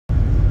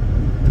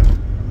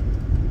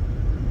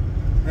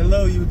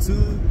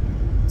YouTube,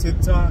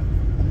 TikTok,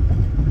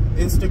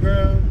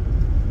 Instagram,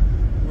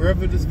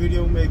 wherever this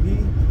video may be.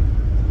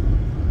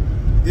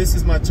 This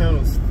is my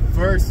channel's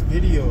first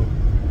video.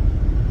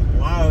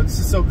 Wow, this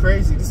is so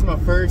crazy. This is my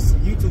first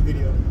YouTube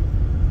video.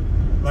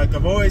 Like,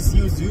 I've always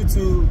used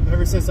YouTube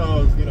ever since I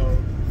was,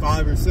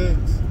 5 or 6.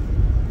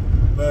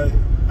 But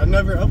I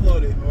never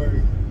uploaded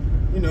or,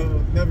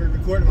 never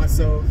recorded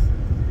myself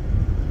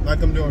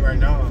like I'm doing right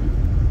now.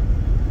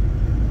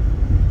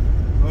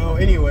 Well,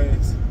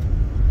 anyways,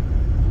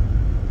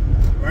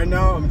 right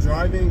now I'm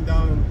driving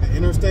down the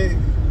interstate,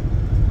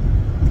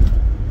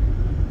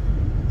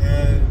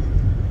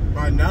 and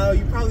by now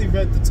you probably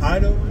read the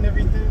title and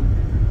everything,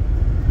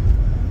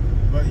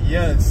 but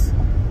yes,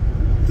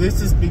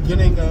 this is the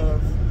beginning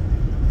of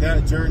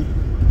that journey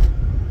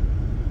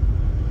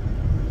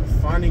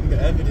of finding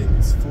the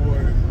evidence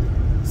for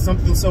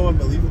something so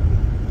unbelievable.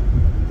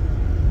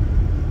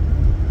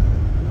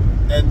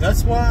 And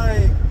that's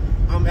why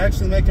I'm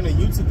actually making a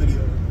YouTube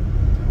video.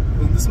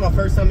 And this is my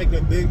first time making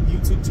a big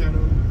YouTube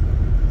channel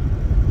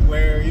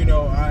where,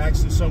 I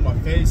actually show my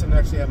face and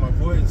actually have my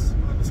voice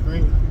on the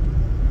screen.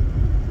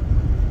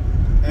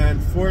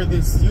 And for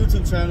this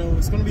YouTube channel,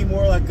 it's going to be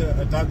more like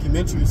a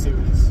documentary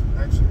series,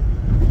 actually.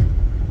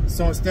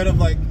 So instead of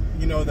like,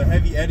 the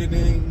heavy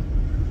editing,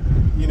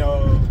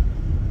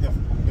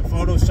 the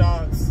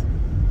photoshops,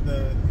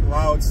 the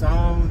loud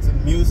sounds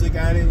and music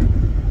added,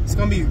 it's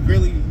going to be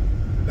really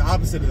the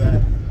opposite of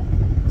that.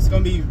 It's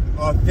going to be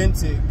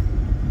authentic,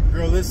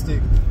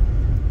 realistic,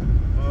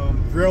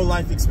 real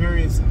life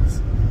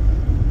experiences.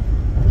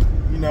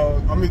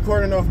 I'm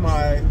recording off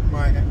my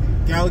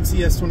Galaxy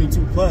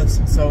S22 Plus,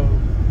 so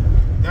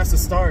that's a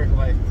start.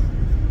 Like,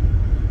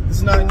 this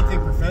is not anything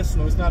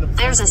professional. It's not a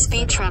There's a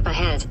speed trap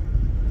ahead.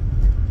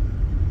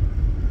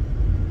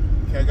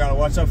 Okay, I gotta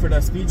watch out for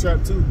that speed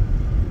trap too.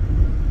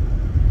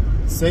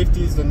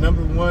 Safety is the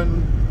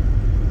 #1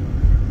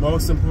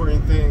 most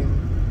important thing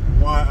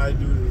why I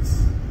do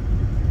this.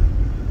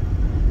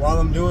 While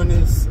I'm doing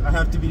this, I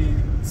have to be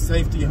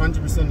safety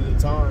 100% of the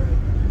time,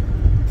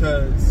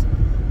 because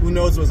who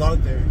knows what's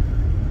out there?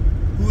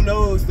 Who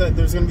knows that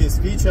there's gonna be a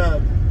speed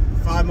trap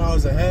 5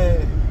 miles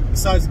ahead?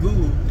 Besides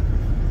Google,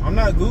 I'm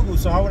not Google,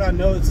 so how would I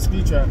know it's a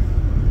speed trap?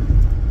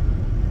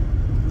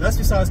 That's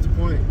besides the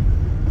point.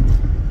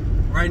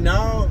 Right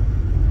now,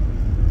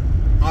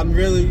 I'm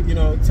really,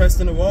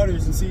 testing the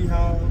waters and see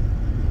how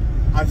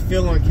I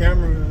feel on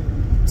camera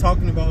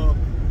talking about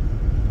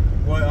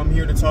what I'm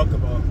here to talk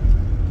about.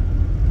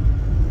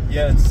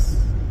 Yes,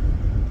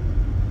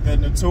 the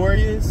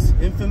notorious,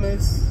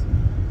 infamous,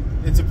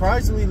 and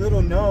surprisingly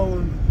little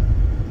known,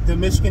 the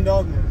Michigan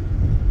Dogman.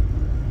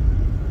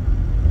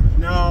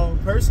 Now,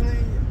 personally,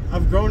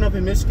 I've grown up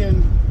in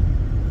Michigan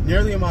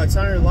nearly my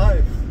entire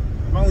life.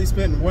 I've only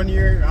spent 1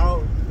 year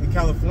out in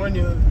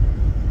California,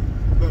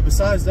 but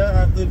besides that,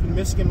 I've lived in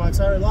Michigan my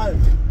entire life.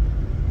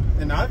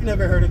 And I've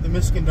never heard of the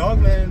Michigan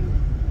Dogman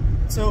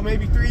until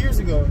maybe 3 years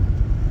ago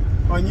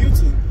on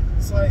YouTube.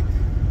 It's like,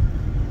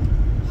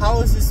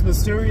 how is this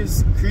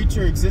mysterious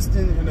creature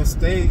existing in a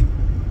state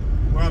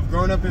where I've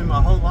grown up in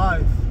my whole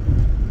life?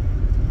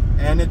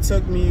 And it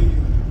took me,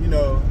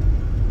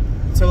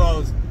 until I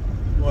was,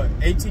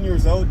 18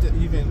 years old to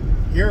even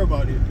hear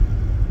about it.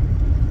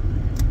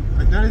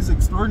 Like, that is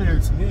extraordinary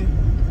to me.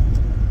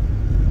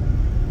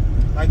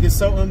 Like, it's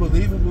so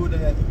unbelievable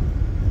that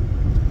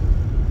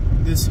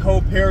this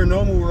whole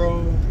paranormal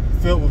world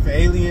filled with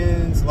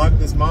aliens, Loch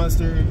Ness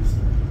monsters,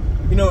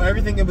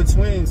 everything in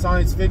between,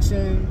 science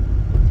fiction,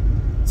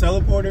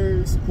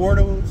 teleporters,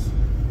 portals,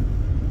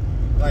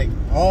 like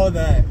all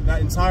that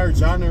entire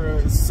genre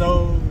is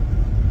so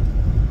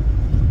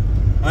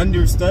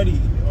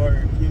understudied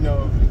or,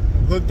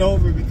 looked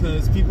over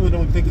because people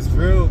don't think it's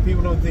real.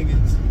 People don't think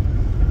it's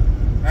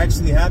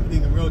actually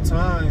happening in real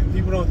time.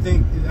 People don't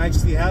think it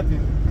actually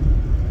happened.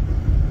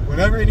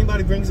 Whenever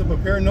anybody brings up a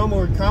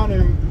paranormal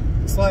encounter,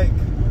 it's like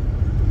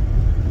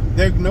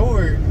they're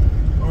ignored,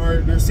 or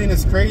they're seen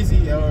as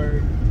crazy,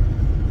 or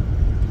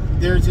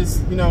they're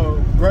just,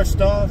 brushed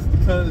off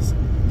because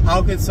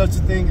how could such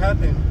a thing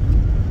happen?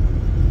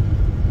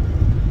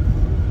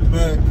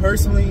 But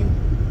personally,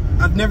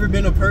 I've never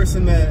been a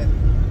person that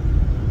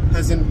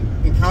has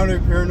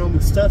encountered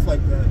paranormal stuff like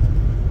that.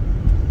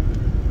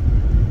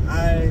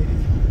 I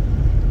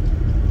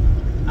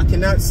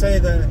cannot say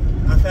that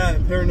I've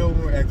had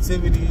paranormal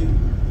activity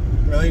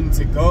relating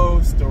to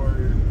ghosts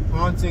or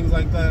hauntings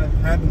like that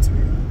happen to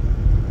me.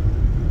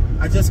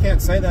 I just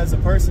can't say that as a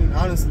person,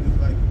 honestly.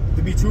 Like,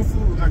 to be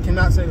truthful, I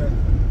cannot say that.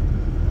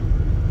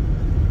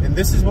 And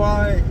this is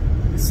why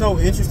it's so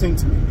interesting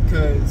to me,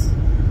 because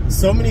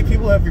so many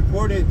people have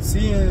reported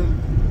seeing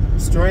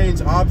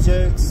strange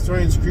objects,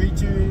 strange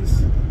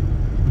creatures,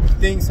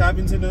 things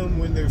happen to them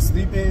when they're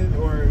sleeping,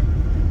 or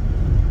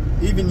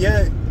even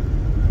yet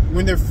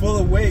when they're full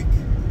awake,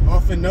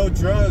 often no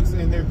drugs,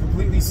 and they're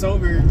completely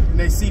sober, and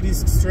they see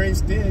these strange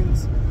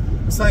things.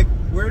 It's like,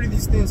 where are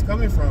these things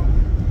coming from?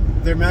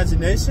 Their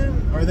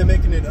imagination? Are they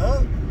making it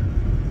up?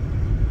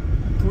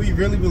 Can we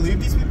really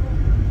believe these people?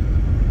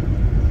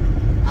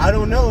 I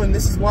don't know, and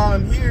this is why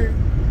I'm here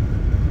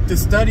to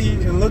study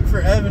and look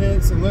for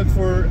evidence and look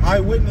for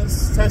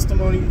eyewitness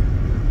testimony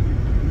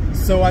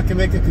so I can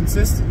make a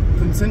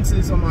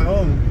consensus on my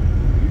own.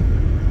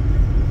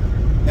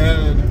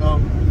 And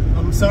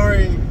I'm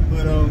sorry,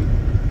 but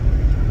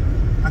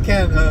I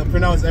can't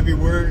pronounce every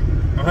word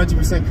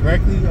 100%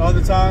 correctly all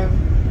the time.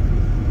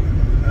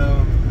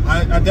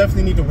 I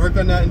definitely need to work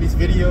on that in these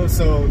videos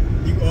so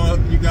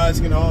you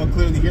guys can all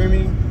clearly hear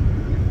me.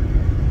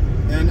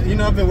 And you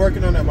know, I've been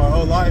working on that my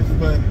whole life,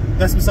 but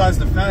that's besides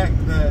the fact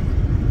that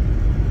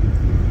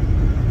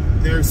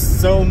there's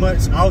so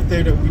much out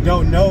there that we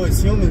don't know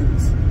as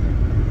humans.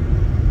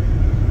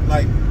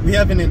 Like, we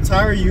have an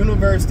entire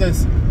universe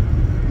that's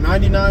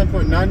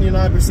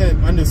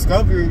 99.99%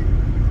 undiscovered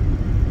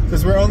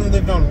because we're only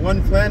living on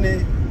one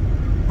planet,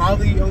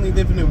 probably only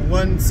living in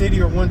one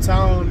city or one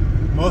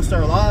town most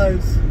of our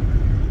lives.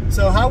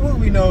 So how will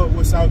we know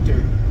what's out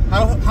there?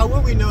 How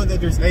will we know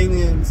that there's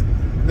aliens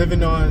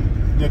living on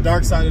the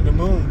dark side of the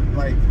moon?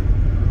 Like,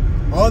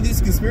 all these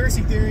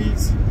conspiracy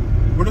theories,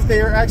 what if they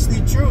are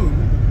actually true?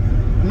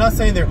 I'm not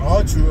saying they're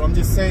all true. I'm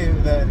just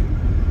saying that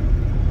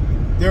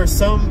there are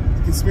some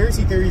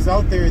conspiracy theories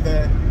out there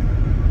that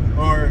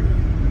are,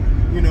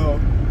 you know,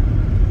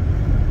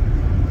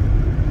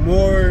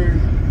 more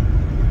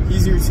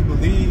easier to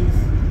believe,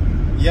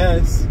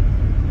 yes,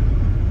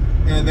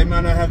 and they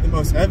might not have the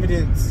most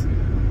evidence,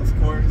 of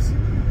course,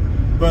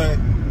 but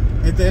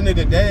at the end of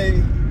the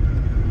day,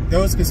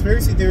 those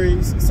conspiracy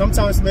theories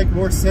sometimes make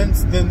more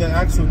sense than the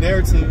actual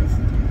narrative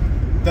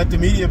that the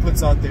media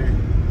puts out there.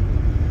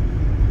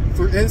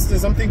 For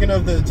instance, I'm thinking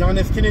of the John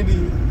F.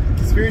 Kennedy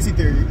conspiracy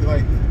theory.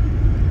 Like,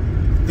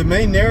 the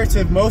main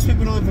narrative, most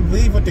people don't even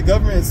believe what the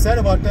government said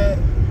about that.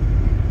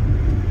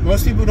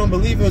 Most people don't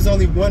believe it was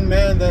only one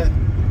man that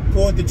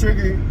pulled the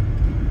trigger.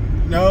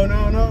 No.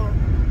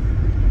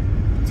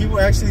 People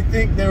actually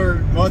think there were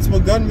multiple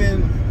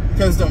gunmen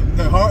because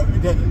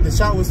the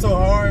shot was so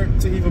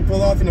hard to even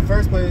pull off in the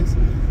first place.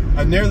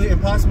 A nearly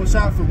impossible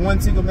shot for one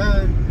single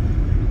man.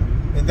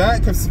 And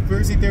that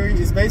conspiracy theory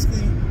is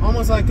basically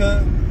almost like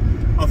a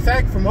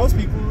fact for most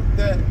people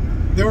that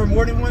there were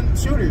more than one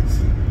shooters.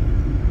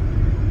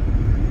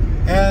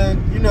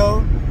 And, you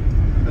know,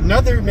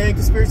 another main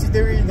conspiracy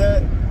theory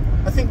that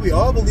I think we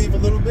all believe a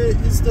little bit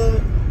is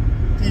the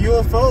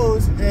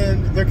UFOs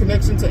and their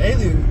connection to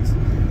aliens.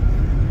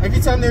 Every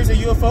time there's a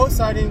UFO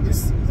sighting,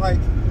 it's like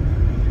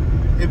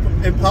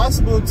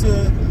impossible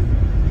to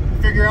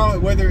figure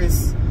out whether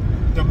it's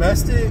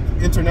domestic,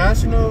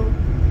 international,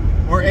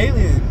 or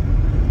alien,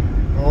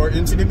 or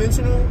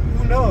interdimensional.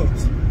 Who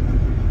knows?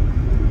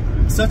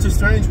 It's such a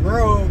strange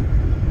world,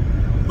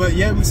 but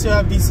yet we still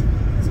have these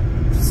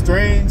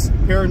strange,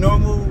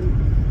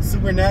 paranormal,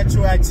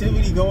 supernatural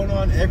activity going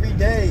on every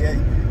day,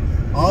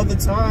 all the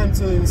time,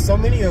 to so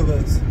many of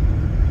us.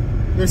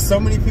 There's so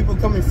many people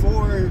coming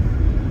forward,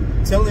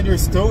 telling their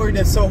story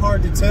that's so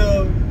hard to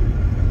tell.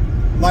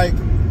 Like,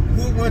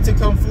 who would want to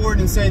come forward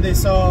and say they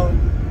saw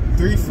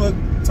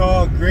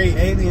 3-foot-tall gray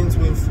aliens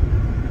with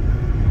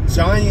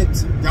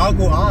giant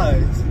goggle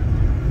eyes?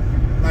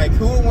 Like,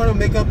 who would want to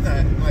make up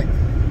that? Like,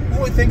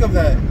 who would think of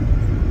that?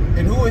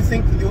 And who would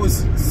think it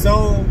was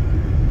so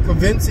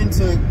convincing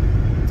to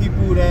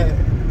people that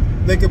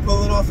they could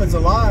pull it off as a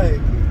lie?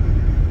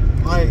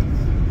 Like,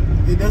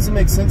 it doesn't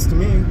make sense to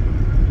me.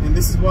 And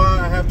this is why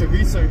I have to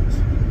research.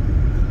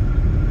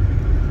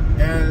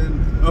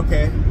 And,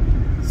 okay,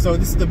 so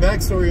this is the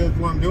backstory of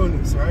why I'm doing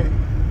this, right?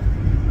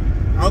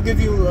 I'll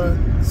give you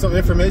some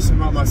information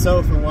about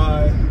myself and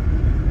why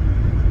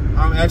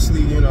I'm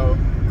actually, you know,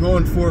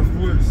 going full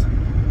force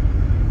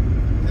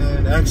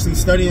and actually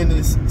studying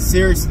this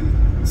seriously,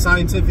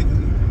 scientifically,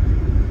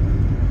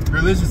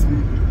 religiously.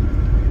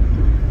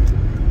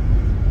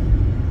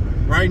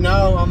 Right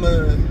now, I'm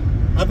a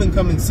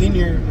up-and-coming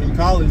senior in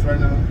college right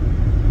now,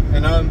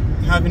 and I'm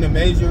having a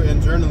major in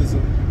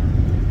journalism.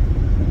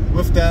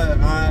 With that,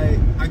 I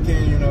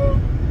can, you know,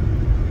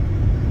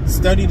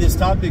 study this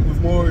topic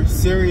with more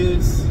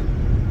serious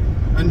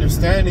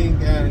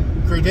understanding and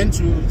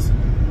credentials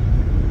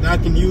that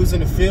I can use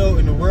in the field,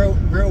 in the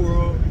real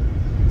world,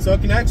 so I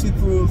can actually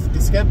prove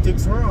the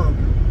skeptics wrong.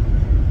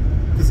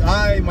 Because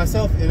I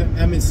myself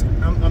I'm a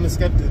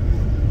skeptic,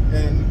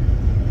 and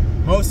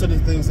most of the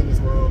things in this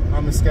world,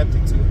 I'm a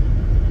skeptic too.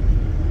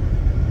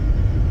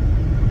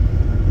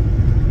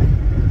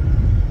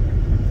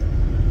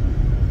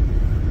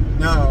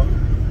 Now,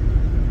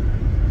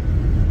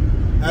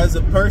 as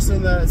a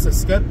person that's a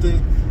skeptic,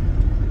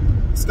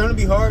 it's going to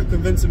be hard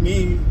convincing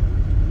me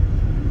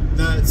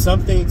that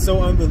something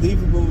so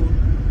unbelievable,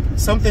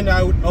 something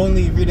I would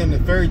only read in a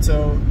fairy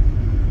tale,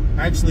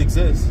 actually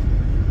exists.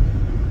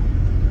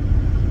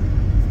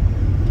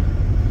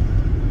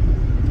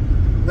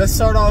 Let's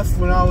start off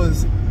when I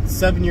was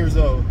 7 years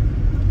old,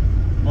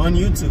 on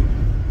YouTube.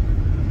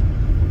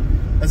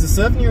 As a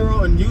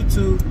 7-year-old on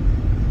YouTube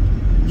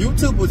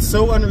was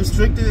so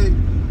unrestricted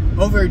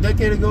over a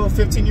decade ago,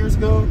 15 years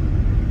ago,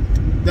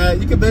 that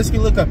you could basically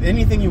look up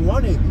anything you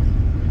wanted.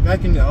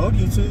 Back in the old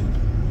YouTube,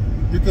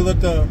 you could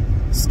look up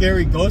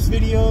scary ghost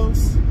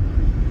videos,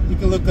 you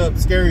could look up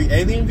scary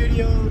alien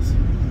videos,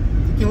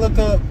 you can look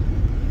up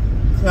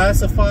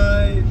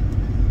classified,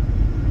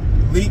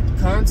 leaked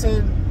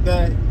content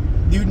that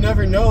you'd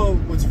never know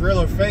what's real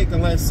or fake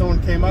unless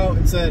someone came out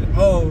and said,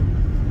 oh,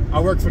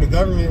 I work for the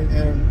government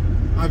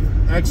and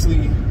I've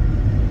actually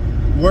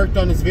worked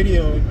on this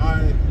video and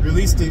I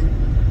released it.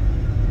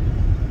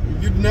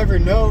 You'd never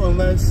know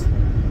unless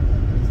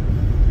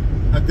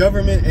a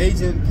government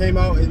agent came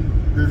out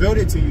and revealed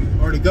it to you,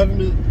 or the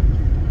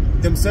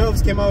government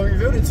themselves came out and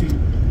revealed it to you.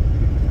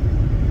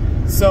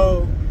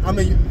 So I'm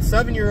a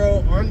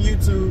 7-year-old on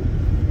YouTube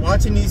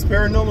watching these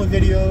paranormal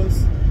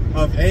videos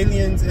of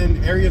aliens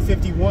in Area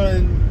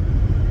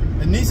 51,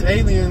 and these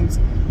aliens,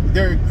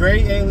 they're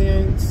gray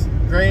aliens,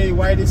 gray,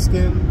 whitish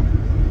skin.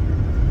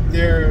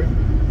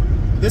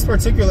 This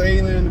particular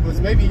alien was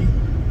maybe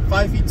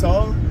 5 feet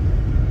tall,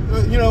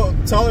 you know,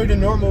 taller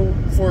than normal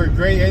for a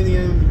gray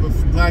alien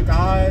with black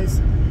eyes,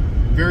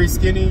 very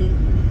skinny,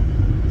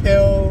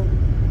 pale,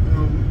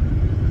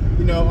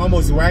 you know,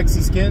 almost waxy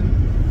skin.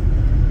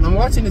 And I'm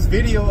watching this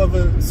video of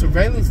a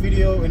surveillance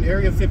video in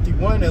Area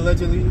 51,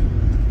 allegedly,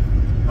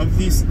 of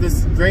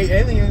this gray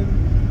alien,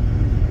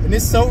 and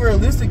it's so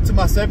realistic to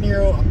my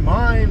 7-year-old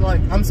mind.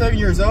 Like, I'm 7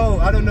 years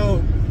old, I don't know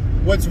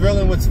what's real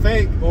and what's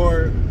fake,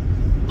 or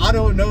I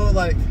don't know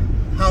like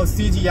how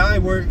CGI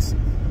works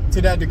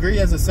to that degree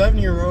as a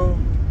 7-year-old,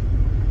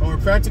 or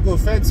practical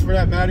effects for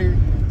that matter.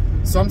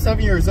 So I'm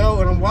 7 years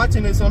old and I'm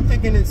watching this, so I'm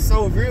thinking it's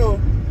so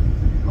real.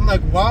 I'm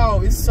like,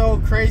 wow, it's so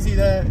crazy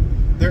that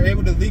they're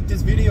able to leak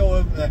this video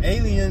of an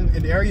alien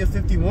in Area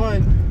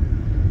 51.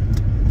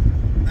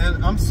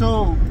 And I'm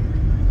so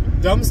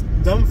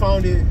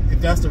dumbfounded,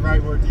 if that's the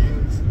right word to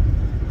use,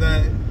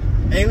 that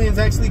aliens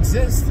actually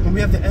exist and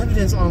we have the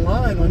evidence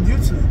online on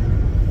YouTube.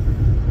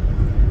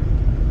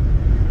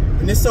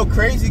 And it's so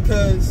crazy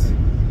because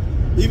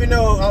even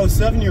though I was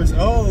 7 years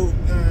old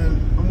and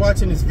I'm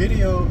watching this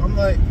video, I'm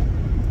like,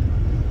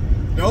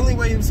 the only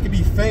way this could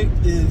be fake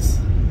is,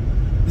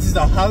 this is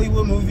a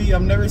Hollywood movie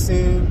I've never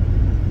seen.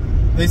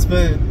 They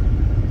spent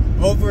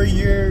over a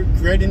year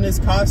creating this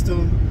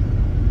costume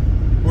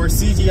or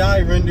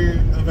CGI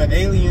render of an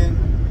alien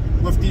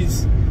with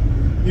these,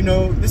 you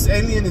know, this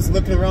alien is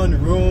looking around the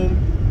room.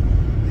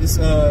 It's,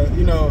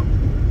 you know,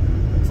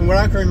 from what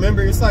I can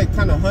remember, it's like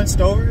kind of hunched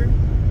over.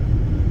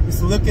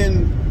 It's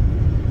looking,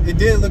 it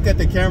did look at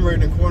the camera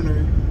in the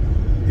corner.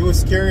 It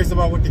was curious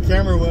about what the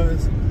camera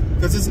was,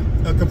 because it's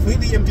a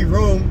completely empty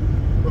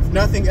room with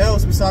nothing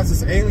else besides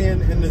this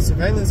alien and the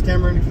surveillance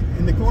camera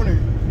in the corner.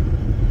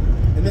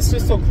 And it's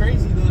just so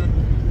crazy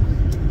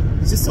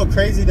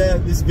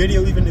that this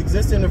video even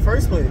existed in the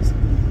first place.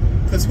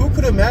 Because who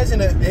could imagine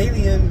an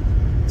alien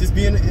just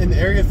being in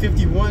Area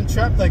 51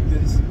 trapped like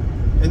this?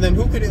 And then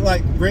who could it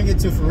like bring it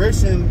to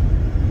fruition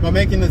by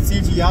making a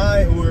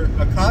CGI or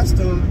a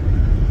costume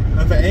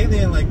of an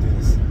alien like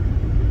this?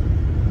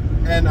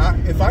 And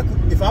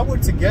if I were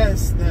to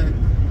guess that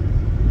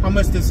how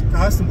much this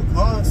costume would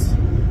cost,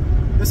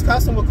 this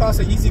costume would cost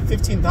an easy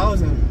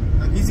 $15,000.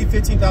 An easy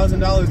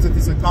 $15,000 if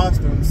it's a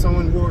costume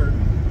someone wore.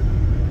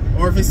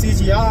 Or if it's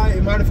CGI,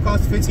 it might have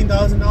cost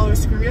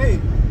 $15,000 to create.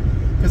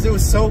 Because it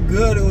was so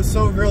good, it was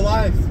so real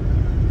life.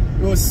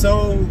 It was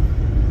so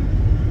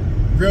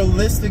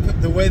realistic,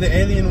 the way the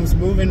alien was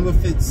moving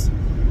with its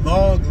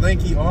long,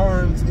 lanky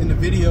arms in the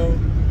video.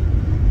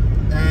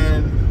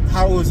 And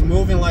how it was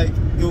moving like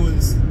it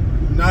was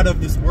not of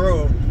this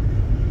world.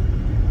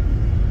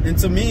 And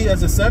to me,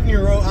 as a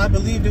 7-year-old, I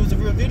believed it was a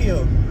real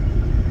video.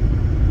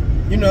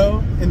 You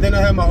know, and then I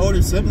had my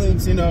older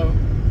siblings, you know,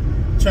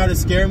 try to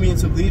scare me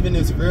into believing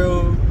it's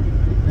real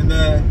and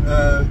that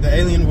the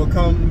alien will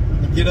come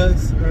and get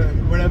us or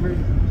whatever.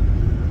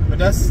 But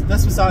that's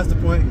besides the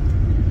point.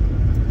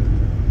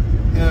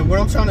 And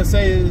what I'm trying to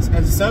say is,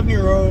 as a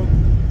 7-year-old,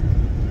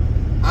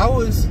 I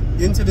was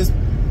into this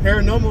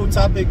paranormal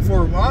topic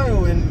for a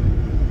while,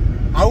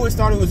 and I always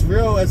thought it was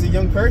real as a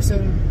young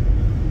person.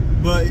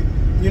 But,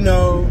 you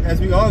know,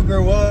 as we all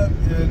grow up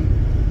and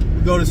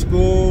we go to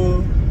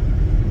school,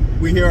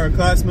 we hear our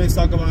classmates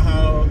talk about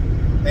how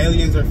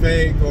aliens are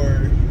fake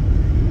or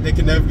they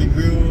can never be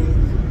real.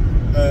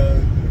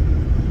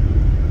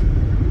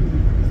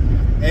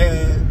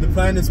 And the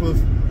planets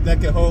that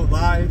can hold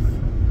life,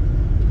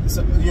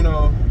 you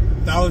know,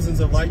 thousands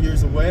of light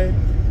years away.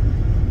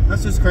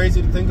 That's just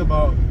crazy to think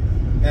about.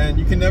 And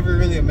you can never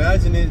really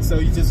imagine it, so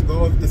you just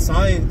go with the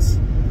science,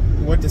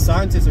 what the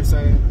scientists are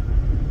saying.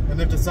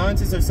 And if the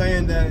scientists are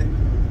saying that,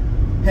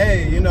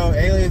 hey, you know,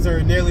 aliens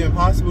are nearly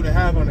impossible to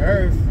have on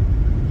Earth,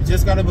 you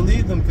just gotta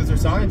believe them because they're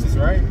scientists,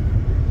 right?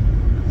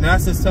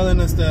 NASA's telling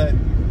us that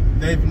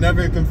they've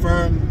never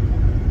confirmed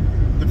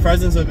the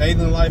presence of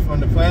alien life on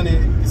the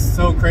planet. It's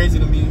so crazy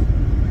to me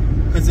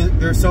because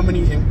there's so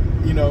many,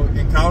 you know,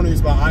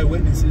 encounters by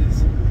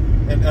eyewitnesses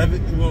and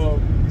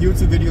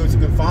YouTube videos you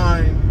can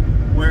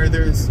find where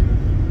there's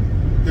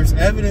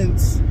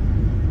evidence,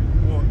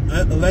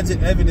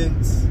 alleged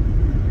evidence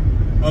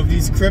of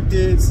these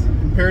cryptids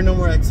and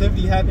paranormal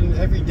activity happening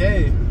every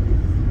day,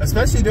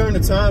 especially during the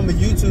time of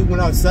YouTube when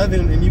I was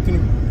 7. And you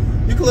can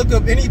look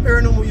up any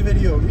paranormal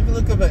video. You can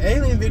look up an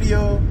alien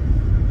video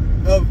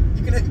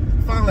you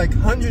can find like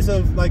hundreds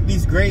of like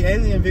these gray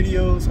alien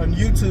videos on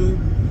YouTube,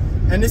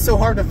 and it's so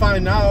hard to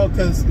find now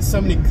because there's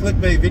so many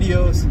clickbait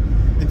videos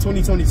in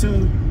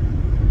 2022.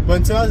 But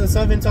in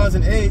 2007,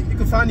 2008, you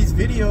can find these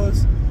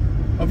videos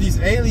of these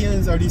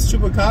aliens or these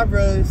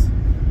chupacabras,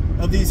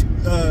 of these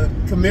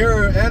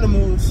chimera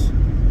animals,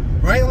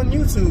 right on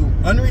YouTube,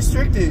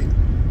 unrestricted.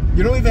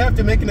 You don't even have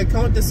to make an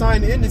account to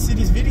sign in to see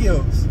these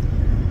videos.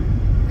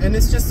 And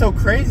it's just so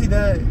crazy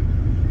that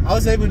I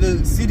was able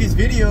to see these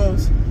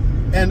videos,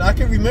 and I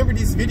can remember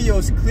these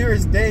videos clear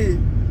as day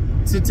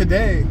to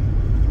today.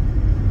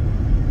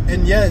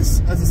 And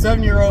yes, as a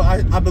 7-year-old,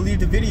 I believed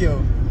the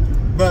video.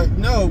 But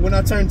no, when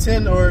I turned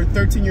 10 or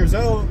 13 years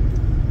old,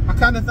 I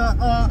kind of thought,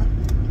 oh,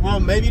 well,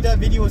 maybe that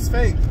video was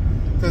fake.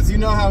 Because you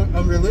know how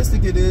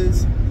unrealistic it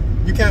is.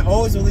 You can't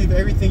always believe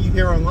everything you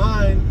hear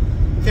online.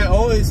 You can't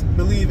always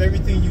believe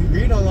everything you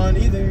read online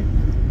either.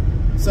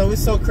 So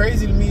it's so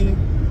crazy to me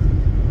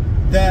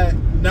that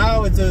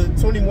now as a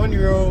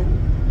 21-year-old,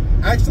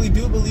 I actually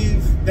do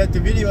believe that the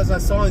videos I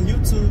saw on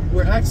YouTube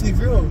were actually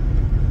real.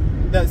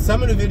 That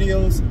some of the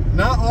videos,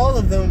 not all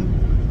of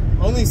them,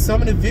 only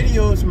some of the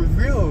videos were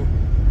real.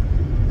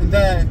 And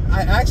that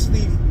I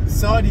actually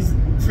saw these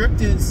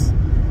cryptids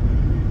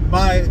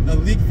by a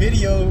leaked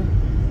video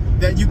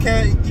that you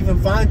can't even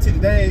find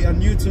today on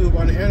YouTube,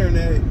 on the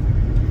internet.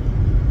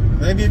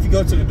 Maybe if you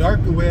go to the dark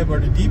web or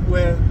the deep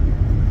web.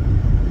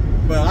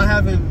 But I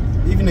haven't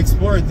even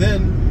explored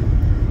then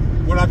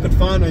what I could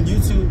find on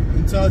YouTube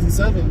in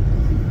 2007.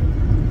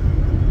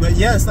 But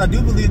yes, I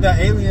do believe that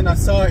alien I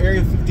saw at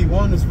Area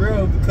 51 was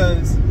real,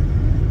 because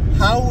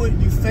how would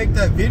you fake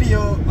that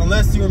video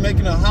unless you were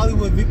making a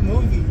Hollywood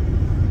movie?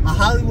 A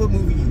Hollywood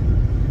movie,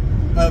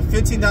 a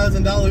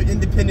 $15,000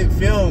 independent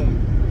film,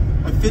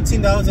 a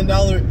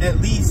 $15,000 at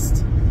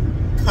least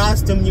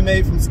costume you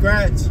made from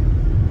scratch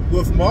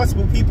with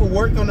multiple people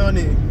working on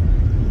it.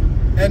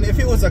 And if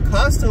it was a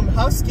costume,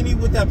 how skinny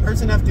would that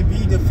person have to be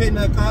to fit in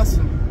that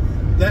costume?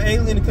 That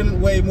alien couldn't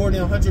weigh more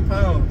than 100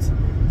 pounds,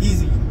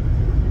 easy.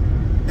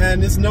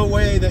 And there's no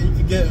way that you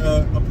could get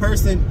a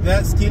person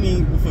that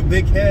skinny with a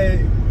big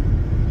head,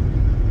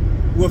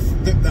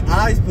 with the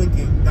eyes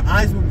blinking. The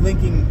eyes were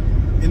blinking,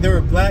 and there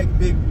were black,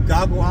 big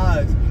goggle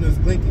eyes, and it was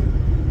blinking.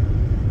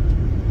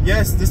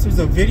 Yes, this was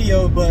a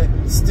video, but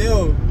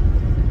still,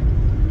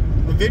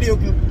 a video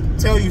can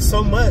tell you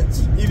so much,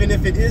 even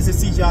if it is a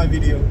CGI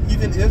video,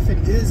 even if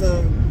it is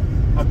a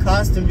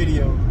costume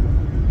video.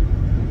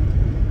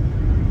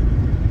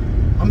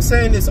 I'm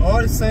saying this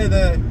all to say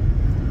that,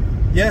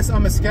 yes,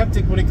 I'm a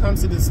skeptic when it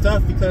comes to this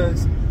stuff,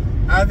 because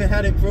I haven't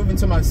had it proven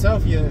to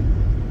myself yet.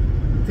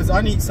 Because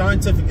I need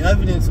scientific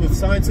evidence with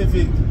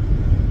scientific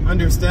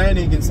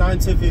understanding and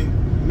scientific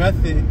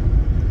method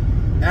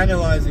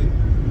analyzing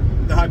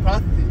the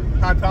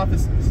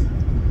hypothesis.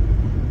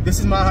 This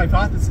is my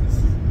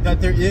hypothesis,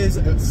 that there is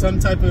some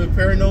type of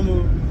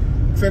paranormal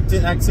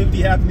cryptid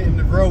activity happening in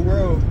the real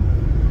world.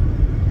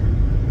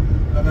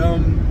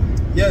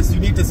 Yes, you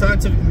need the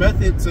scientific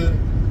method to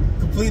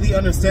completely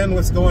understand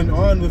what's going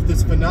on with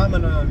this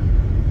phenomenon.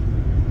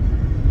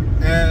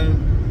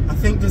 And I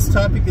think this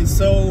topic is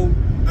so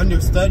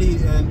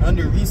understudied and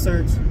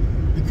under-researched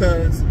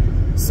because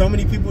so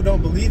many people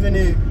don't believe in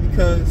it,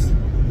 because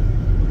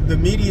the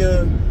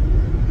media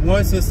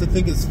wants us to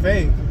think it's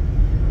fake.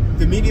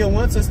 The media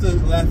wants us to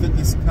laugh at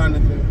this kind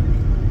of thing.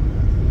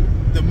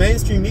 The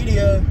mainstream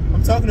media,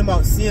 I'm talking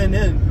about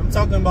CNN, I'm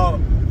talking about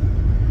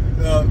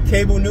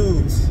cable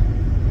news,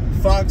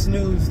 Fox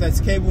News, that's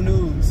cable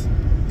news,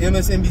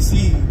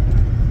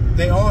 MSNBC,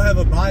 they all have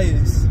a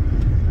bias.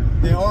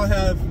 They all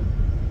have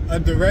a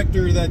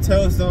director that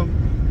tells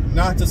them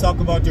not to talk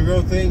about the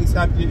real things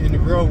happening in the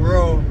real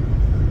world,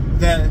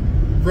 that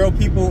real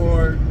people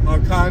are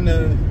kind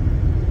of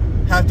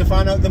have to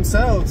find out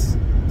themselves.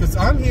 Because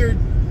I'm here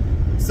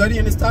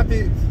studying this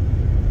topic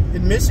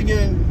in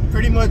Michigan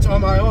pretty much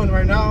on my own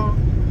right now.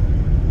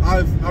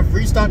 I've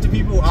reached out to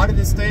people out of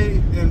the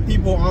state and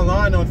people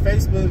online on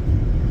Facebook,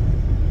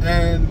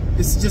 and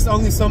it's just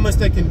only so much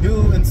they can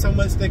do and so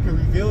much they can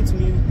reveal to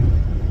me,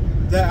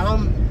 that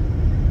I'm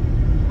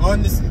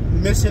on this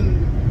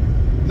mission,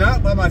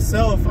 not by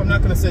myself, I'm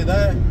not going to say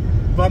that,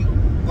 but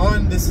I'm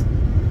on this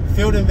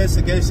field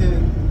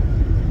investigation.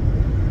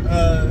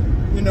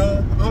 You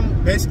know,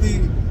 I'm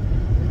basically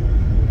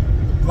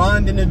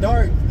blind in the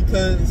dark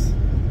because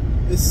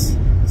it's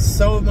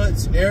so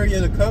much area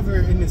to cover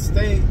in the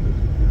state.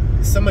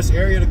 There's so much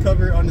area to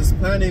cover on this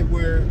planet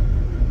where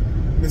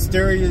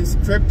mysterious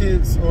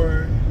cryptids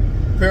or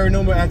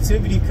paranormal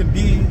activity could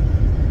be,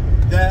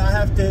 that I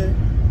have to,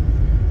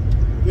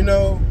 you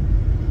know,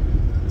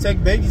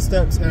 take baby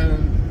steps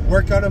and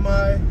work out of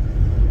my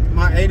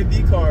A to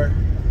B card.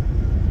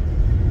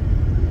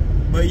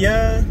 But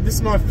yeah, this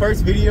is my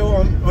first video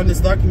on this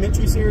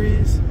documentary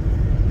series.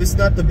 This is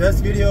not the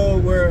best video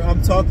where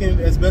I'm talking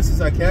as best as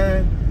I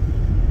can,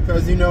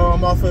 because, you know,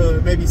 I'm off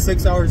of maybe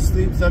 6 hours of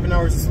sleep, 7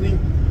 hours of sleep.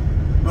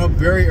 Up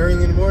very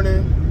early in the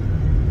morning,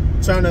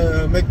 trying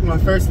to make my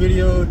first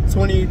video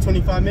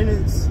 20-25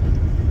 minutes,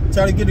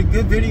 try to get a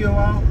good video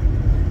out.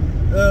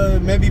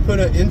 maybe put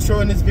an intro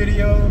in this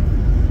video.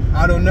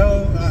 I don't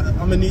know.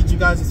 I'm gonna need you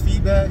guys'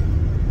 feedback,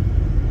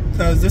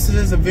 because this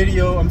is a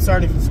video I'm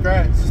starting from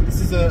scratch. This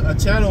is a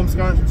channel I'm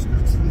starting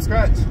from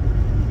scratch.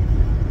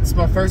 It's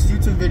my first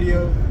YouTube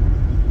video.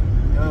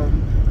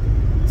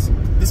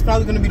 This is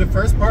probably gonna be the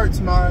first part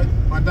to my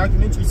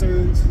documentary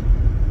series,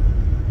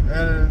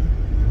 and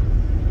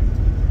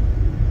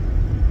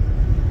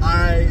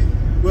I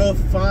will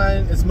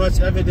find as much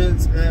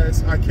evidence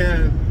as I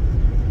can,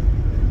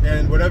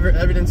 and whatever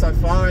evidence I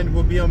find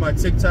will be on my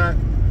TikTok,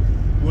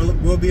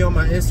 will be on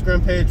my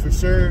Instagram page for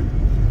sure.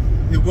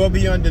 It will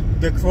be on the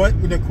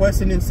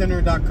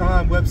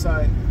questioningcenter.com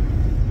website.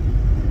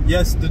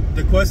 Yes,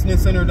 the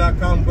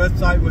questioningcenter.com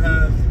website will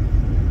have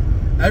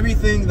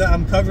everything that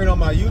I'm covering on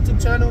my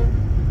YouTube channel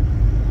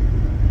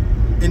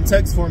in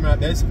text format.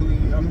 Basically,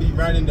 I'm gonna be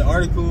writing the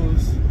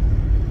articles,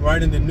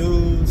 writing the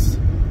news,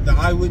 the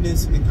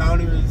eyewitness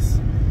encounters,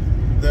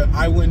 the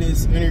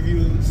eyewitness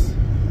interviews,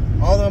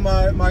 all on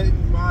my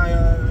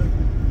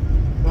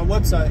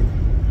website.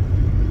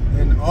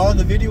 And all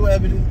the video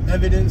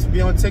evidence will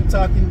be on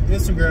TikTok and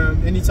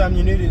Instagram anytime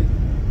you need it.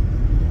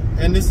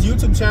 And this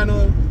YouTube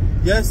channel,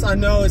 yes, I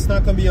know it's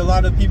not gonna be a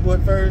lot of people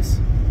at first.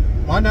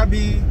 Might not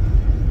be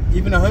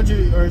even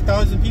 100 or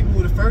 1,000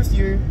 people the first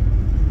year,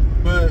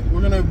 but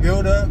we're gonna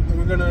build up, and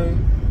we're gonna,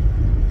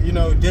 you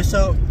know, dish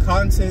out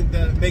content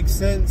that makes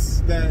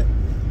sense, that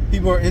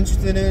people are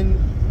interested in.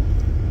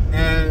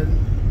 And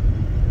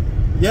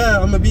yeah,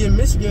 I'm gonna be in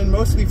Michigan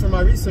mostly for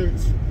my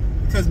research,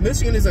 because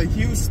Michigan is a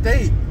huge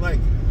state. Like,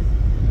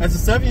 as a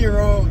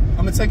 7-year-old,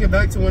 I'm gonna take it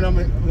back to when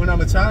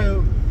I'm a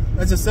child.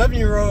 As a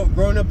 7-year-old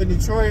growing up in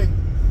Detroit,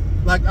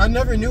 like, I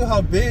never knew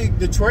how big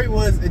Detroit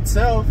was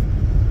itself.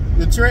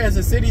 Detroit as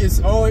a city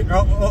is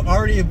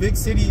already a big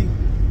city,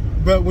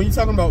 but when you're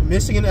talking about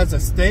Michigan as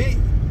a state,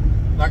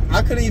 like,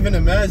 I couldn't even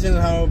imagine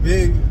how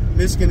big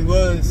Michigan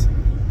was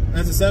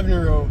as a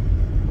 7-year-old.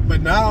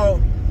 But now,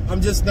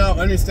 I'm just now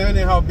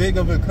understanding how big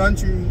of a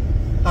country,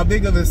 how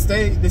big of a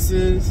state this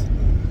is,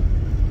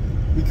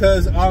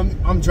 because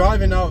I'm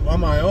driving out on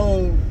my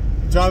own,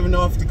 driving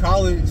off to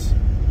college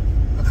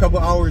a couple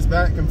hours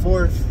back and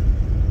forth,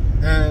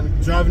 and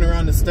driving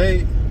around the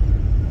state.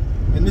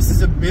 And this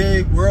is a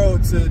big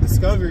world to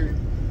discover.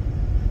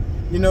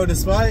 You know,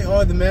 despite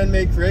all the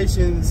man-made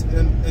creations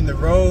and the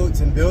roads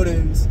and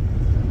buildings,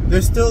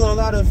 there's still a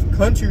lot of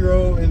country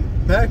road and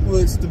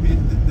backwoods to be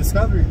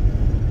discovered.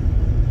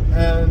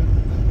 And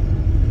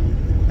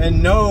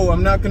no,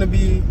 I'm not gonna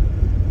be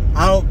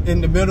out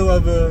in the middle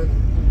of a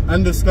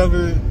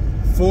undiscovered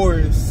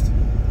forest.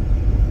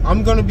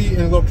 I'm gonna be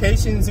in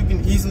locations you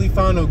can easily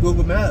find on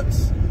Google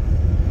Maps.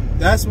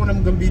 That's what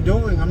I'm gonna be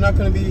doing. I'm not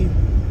gonna be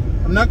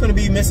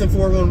missing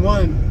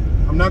 411.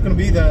 I'm not gonna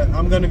be that.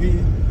 I'm gonna be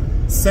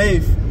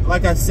safe.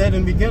 Like I said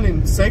in the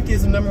beginning, safety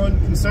is the #1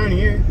 concern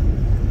here.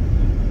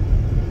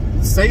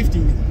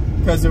 Safety.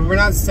 Because if we're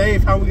not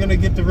safe, how are we gonna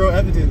get the real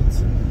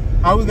evidence?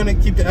 How are we gonna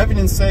keep the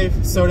evidence safe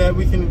so that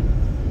we can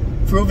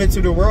prove it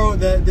to the world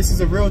that this is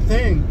a real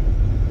thing?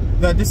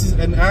 That this is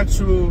an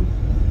actual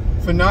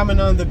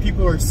phenomenon that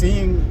people are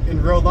seeing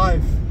in real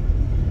life.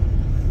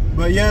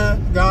 But yeah,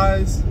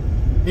 guys,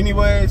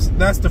 anyways,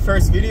 that's the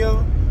first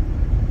video.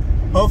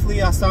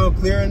 Hopefully I sound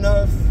clear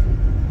enough.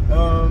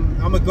 I'm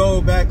gonna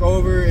go back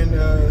over and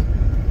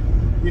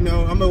you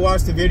know, I'm gonna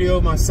watch the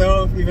video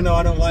myself, even though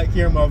I don't like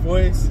hearing my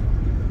voice.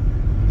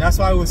 That's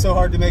why it was so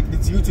hard to make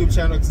this YouTube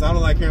channel, because I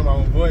don't like hearing my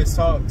own voice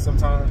talk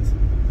sometimes.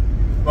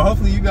 But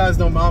hopefully you guys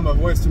don't mind my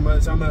voice too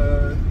much. I'm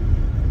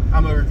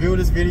gonna review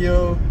this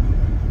video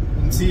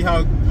and see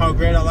how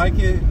great I like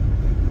it.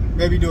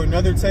 Maybe do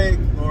another take,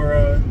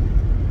 or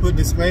put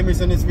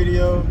disclaimers in this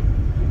video.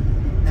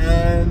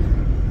 And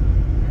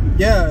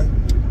yeah,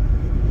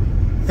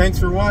 thanks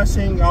for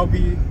watching. I'll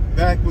be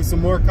back with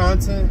some more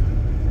content.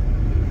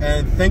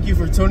 And thank you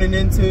for tuning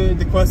into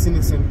The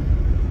Questioning Center.